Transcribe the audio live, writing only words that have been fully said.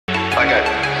like a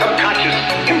subconscious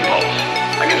impulse.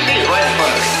 I can see it right in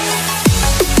front of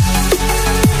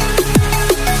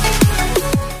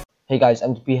me. Hey guys,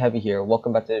 MTP Heavy here.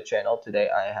 Welcome back to the channel. Today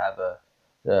I have a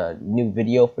new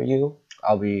video for you.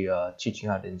 I'll be teaching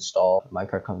how to install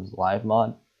Minecraft Comes Live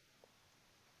mod.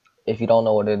 If you don't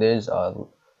know what it is,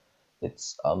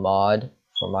 it's a mod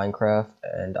for Minecraft,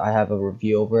 and I have a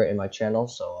review over it in my channel,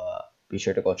 so be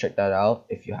sure to go check that out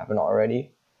if you haven't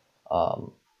already.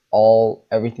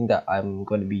 Everything that I'm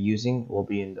going to be using will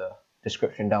be in the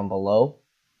description down below,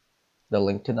 the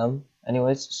link to them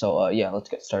anyways. So yeah, let's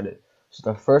get started.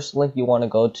 So the first link you want to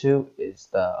go to is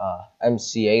the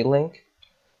MCA link.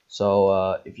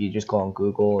 So if you just go on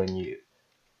Google and you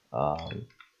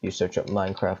search up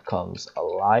Minecraft Comes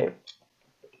Alive,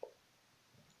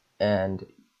 and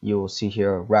you will see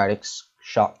here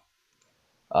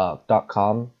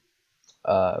radixshop.com,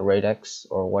 Radix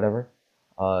or whatever.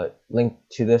 Link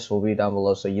to this will be down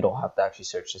below, so you don't have to actually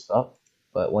search this up.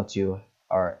 But once you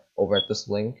are over at this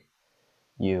link,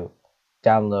 you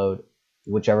download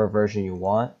whichever version you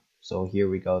want. So here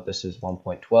we go. This is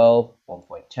 1.12,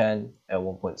 1.10, and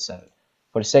 1.7.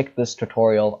 For the sake of this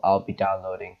tutorial, I'll be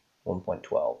downloading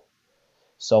 1.12.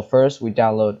 So first we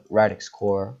download Radix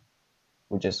Core.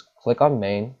 We just click on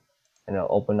main and it'll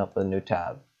open up a new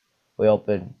tab. We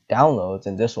open downloads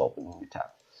and this will open a new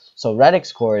tab. So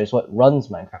Radix Core is what runs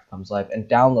Minecraft Comes Live, and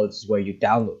downloads is where you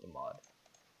download the mod.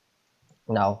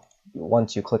 Now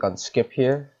once you click on skip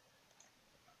here,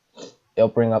 it'll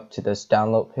bring up to this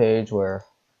download page where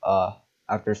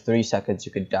after 3 seconds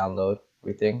you could download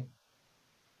everything.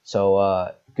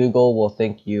 So Google will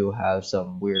think you have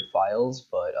some weird files,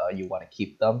 but you want to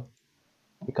keep them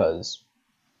because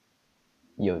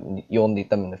you'll need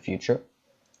them in the future.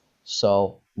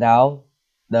 So now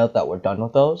that we're done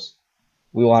with those,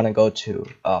 we want to go to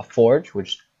Forge,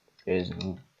 which is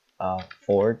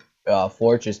Forge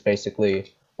is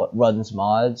basically what runs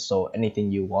mods. So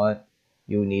anything you want,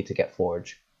 you need to get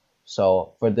Forge.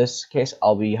 So for this case,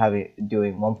 I'll be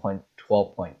doing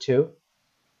 1.12.2.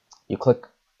 You click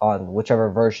on whichever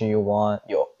version you want.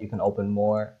 You can open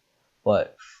more,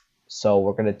 but so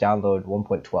we're gonna download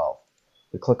 1.12.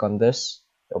 We click on this.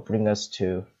 It'll bring us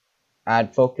to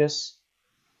Add Focus,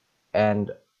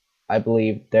 and I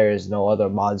believe there is no other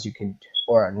mods you can,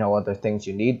 or no other things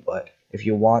you need. But if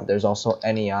you want, there's also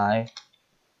NEI,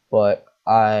 but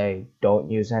I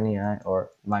don't use NEI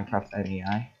or Minecraft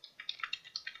NEI.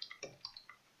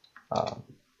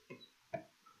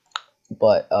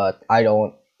 I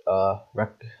don't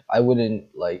I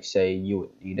wouldn't like say you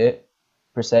would need it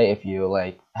per se if you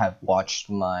like have watched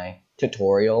my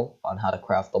tutorial on how to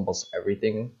craft almost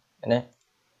everything in it.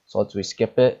 So once we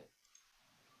skip it,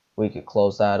 we could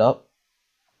close that up,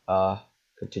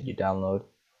 continue download.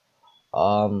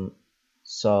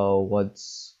 So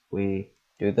once we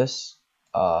do this,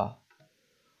 I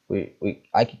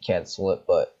could cancel it,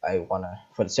 but I wanna,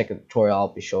 for the sake of the tutorial, I'll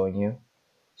be showing you.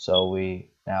 So we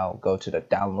now go to the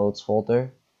downloads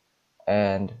folder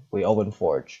and we open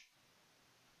Forge.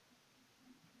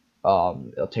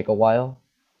 It'll take a while,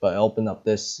 but open up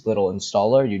this little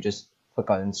installer. You just click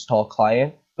on install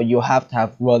client, but you have to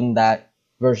have run that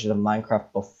version of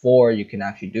Minecraft before you can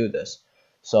actually do this.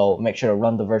 So make sure to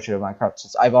run the version of Minecraft.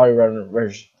 Since I've already run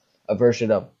a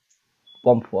version of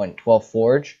 1.12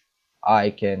 Forge,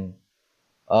 I can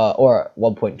or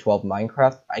 1.12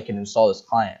 Minecraft, I can install this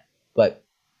client. But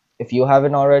if you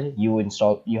haven't already, you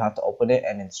have to open it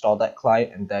and install that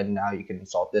client, and then now you can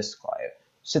install this client.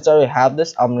 Since I already have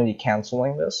this, I'm going to be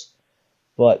canceling this.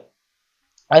 But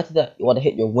after that, you want to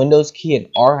hit your Windows key and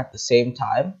R at the same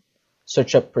time.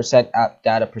 Search up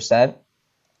 %app-data%.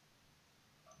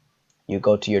 You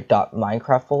go to your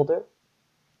 .minecraft folder.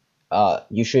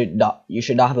 You should not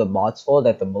have a mods folder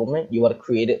at the moment. You want to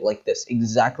create it like this,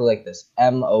 exactly like this,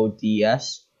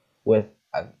 mods with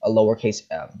a lowercase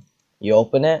m. You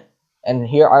open it, and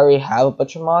here I already have a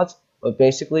bunch of mods, but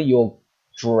basically you'll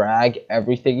drag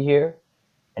everything here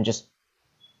and just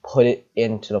put it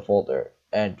into the folder.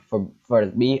 And for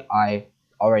me, I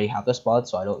already have this mod,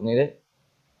 so I don't need it.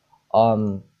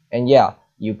 And yeah,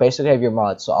 you basically have your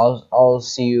mods. So I'll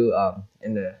see you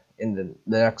in the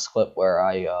next clip where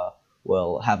I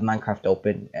will have Minecraft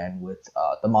open and with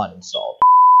the mod installed.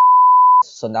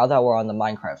 So now that we're on the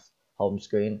Minecraft home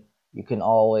screen, you can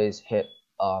always hit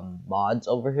mods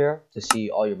over here to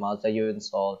see all your mods that you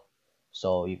installed.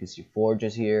 So you can see Forge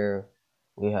is here.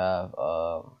 We have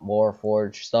more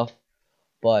Forge stuff,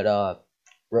 but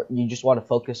you just want to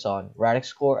focus on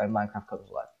Radix Core and Minecraft Comes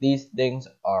Live. These things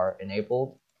are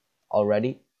enabled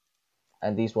already,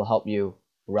 and these will help you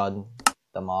run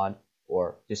the mod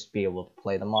or just be able to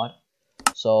play the mod.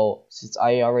 So since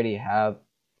I already have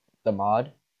the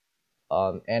mod,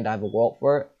 and I have a world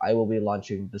for it, I will be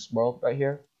launching this world right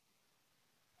here.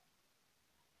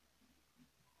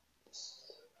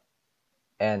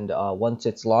 And once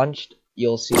it's launched,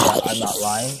 you'll see that I'm not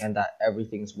lying and that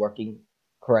everything's working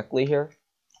correctly here.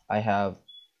 I have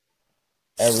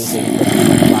everything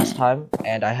from last time,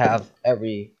 and I have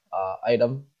every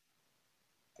item.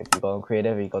 If you go in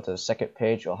creative, you go to the second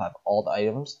page, you'll have all the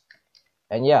items.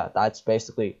 And yeah, that's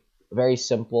basically very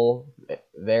simple,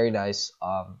 very nice,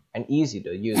 and easy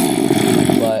to use.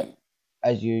 But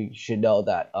as you should know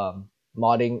that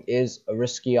modding is a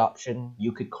risky option.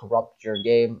 You could corrupt your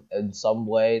game in some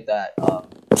way that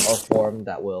or form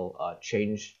that will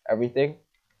change everything.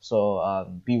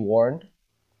 So be warned.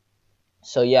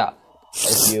 So yeah,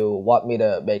 if you want me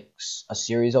to make a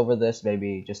series over this,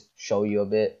 maybe just show you a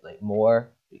bit like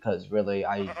more, because really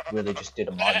I really just did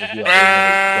a mod review.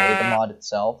 I didn't really play the mod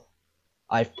itself.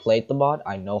 I've played the mod,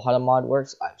 I know how the mod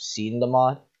works, I've seen the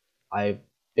mod, I've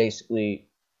basically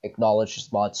acknowledged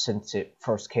this mod since it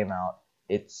first came out.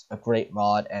 It's a great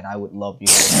mod and I would love you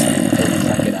guys to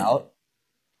check it out.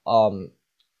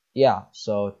 Yeah,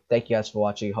 so thank you guys for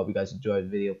watching. Hope you guys enjoyed the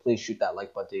video. Please shoot that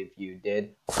like button if you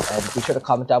did, and be sure to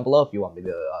comment down below if you want me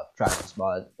to try this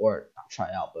mod, or not try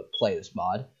out, but play this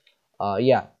mod.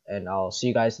 Yeah, and I'll see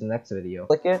you guys in the next video.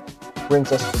 Click it,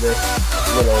 brings us to this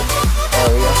little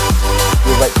area.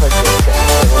 You right click it, check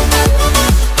it out,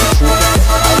 you choose it,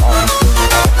 I'm on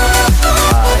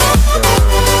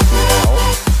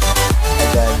and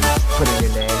then put in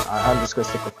your name. I'm just gonna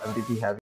stick with MVP Heavy.